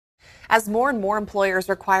As more and more employers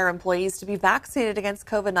require employees to be vaccinated against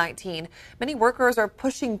COVID-19, many workers are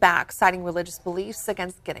pushing back, citing religious beliefs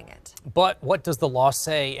against getting it. But what does the law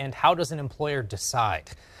say, and how does an employer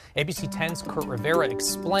decide? ABC 10's Kurt Rivera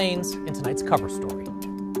explains in tonight's cover story.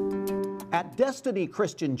 At Destiny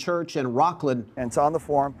Christian Church in Rockland, and it's on the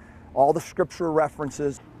form, all the scripture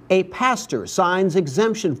references. A pastor signs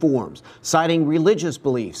exemption forms, citing religious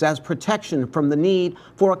beliefs as protection from the need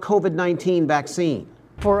for a COVID-19 vaccine.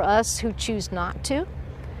 For us who choose not to,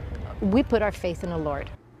 we put our faith in the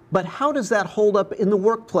Lord. But how does that hold up in the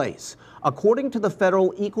workplace? According to the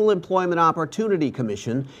Federal Equal Employment Opportunity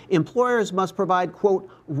Commission, employers must provide, quote,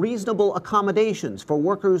 reasonable accommodations for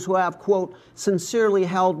workers who have, quote, sincerely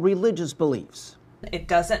held religious beliefs. It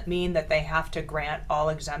doesn't mean that they have to grant all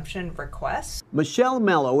exemption requests. Michelle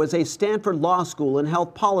Mello is a Stanford Law School and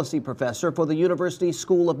health policy professor for the University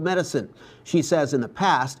School of Medicine. She says in the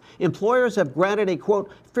past, employers have granted a,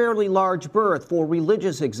 quote, fairly large berth for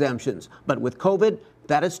religious exemptions. But with COVID,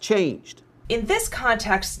 that has changed. In this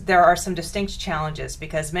context, there are some distinct challenges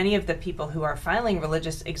because many of the people who are filing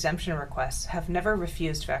religious exemption requests have never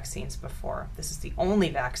refused vaccines before. This is the only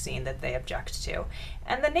vaccine that they object to.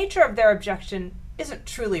 And the nature of their objection isn't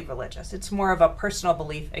truly religious. It's more of a personal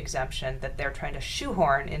belief exemption that they're trying to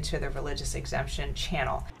shoehorn into the religious exemption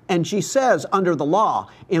channel. And she says under the law,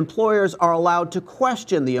 employers are allowed to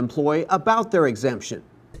question the employee about their exemption.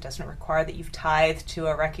 It doesn't require that you've tithed to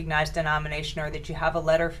a recognized denomination or that you have a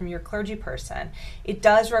letter from your clergy person. It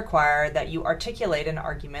does require that you articulate an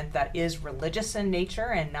argument that is religious in nature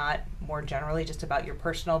and not more generally just about your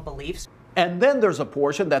personal beliefs. And then there's a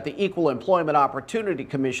portion that the Equal Employment Opportunity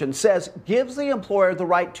Commission says gives the employer the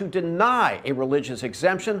right to deny a religious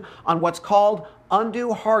exemption on what's called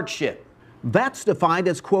undue hardship. That's defined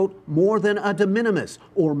as, quote, more than a de minimis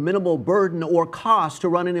or minimal burden or cost to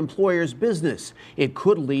run an employer's business. It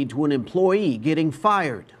could lead to an employee getting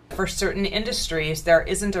fired. For certain industries, there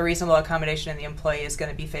isn't a reasonable accommodation and the employee is going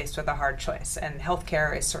to be faced with a hard choice. And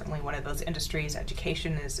healthcare is certainly one of those industries.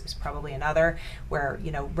 Education is probably another where,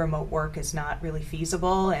 remote work is not really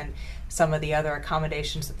feasible. And some of the other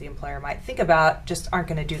accommodations that the employer might think about just aren't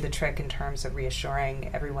going to do the trick in terms of reassuring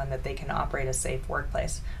everyone that they can operate a safe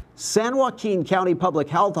workplace. San Joaquin County Public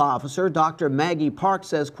Health Officer Dr. Maggie Park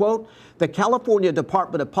says, quote, the California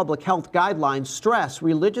Department of Public Health guidelines stress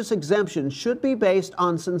religious exemptions should be based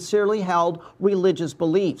on sincerely held religious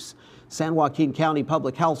beliefs. San Joaquin County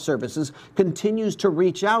Public Health Services continues to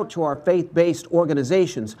reach out to our faith-based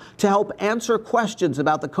organizations to help answer questions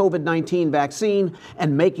about the COVID-19 vaccine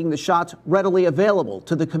and making the shots readily available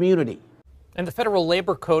to the community. And the Federal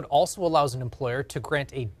Labor Code also allows an employer to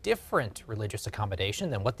grant a different religious accommodation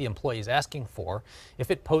than what the employee is asking for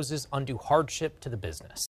if it poses undue hardship to the business.